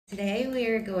Today we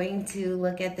are going to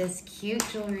look at this cute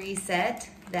jewelry set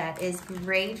that is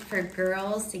great for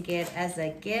girls to get as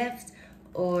a gift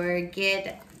or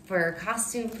get for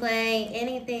costume play,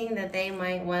 anything that they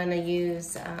might want to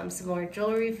use some more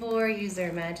jewelry for, use their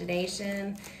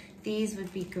imagination. These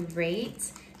would be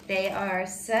great. They are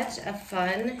such a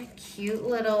fun, cute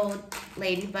little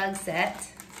ladybug set.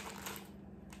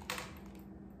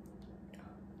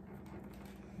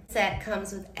 Set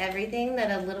comes with everything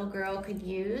that a little girl could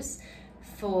use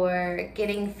for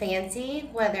getting fancy,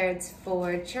 whether it's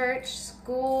for church,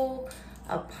 school,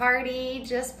 a party,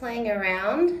 just playing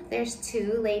around. There's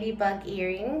 2 ladybug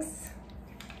earrings.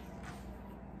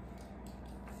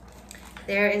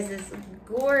 There is this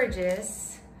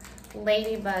gorgeous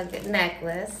ladybug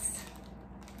necklace,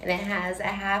 and it has a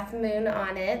half moon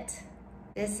on it.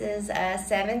 This is a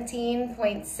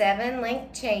 17.7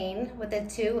 length chain with a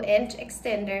 2-inch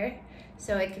extender,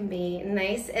 so it can be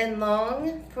nice and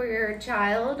long for your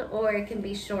child, or it can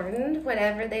be shortened,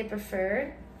 whatever they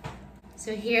prefer.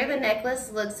 So here the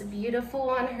necklace looks beautiful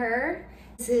on her.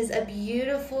 This is a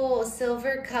beautiful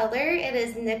silver color. It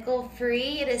is nickel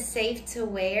free. It is safe to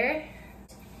wear.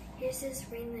 Here's this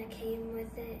ring that came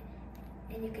with it,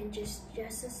 and you can just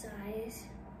adjust the size.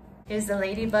 Here's the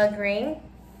ladybug ring.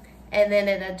 And then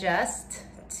it adjusts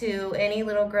to any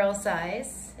little girl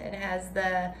size. It has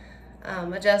the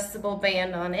adjustable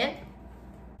band on it.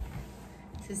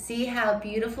 So see how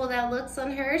beautiful that looks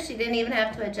on her? She didn't even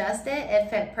have to adjust it. It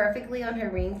fit perfectly on her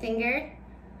ring finger.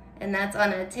 And that's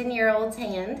on a 10-year-old's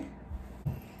hand.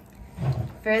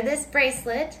 For this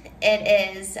bracelet,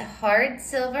 it is hard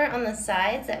silver on the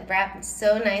sides that wrap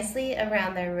so nicely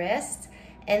around their wrist.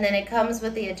 And then it comes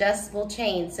with the adjustable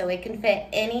chain, so it can fit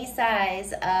any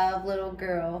size of little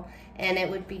girl, and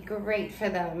it would be great for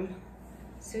them.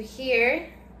 So here,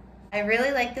 I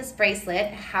really like this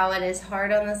bracelet, how it is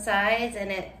hard on the sides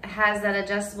and it has that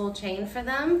adjustable chain for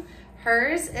them.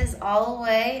 Hers is all the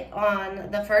way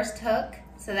on the first hook,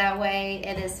 so that way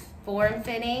it is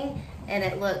form-fitting and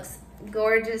it looks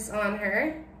gorgeous on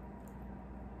her.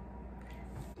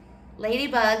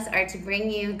 Ladybugs are to bring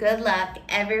you good luck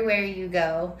everywhere you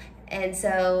go. And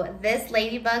so this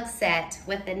ladybug set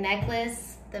with the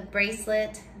necklace, the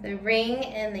bracelet, the ring,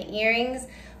 and the earrings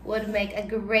would make a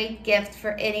great gift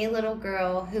for any little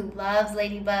girl who loves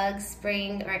ladybugs,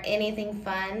 spring, or anything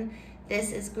fun.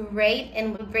 This is great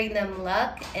and would bring them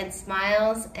luck and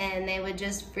smiles, and they would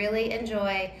just really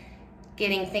enjoy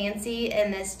getting fancy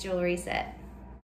in this jewelry set.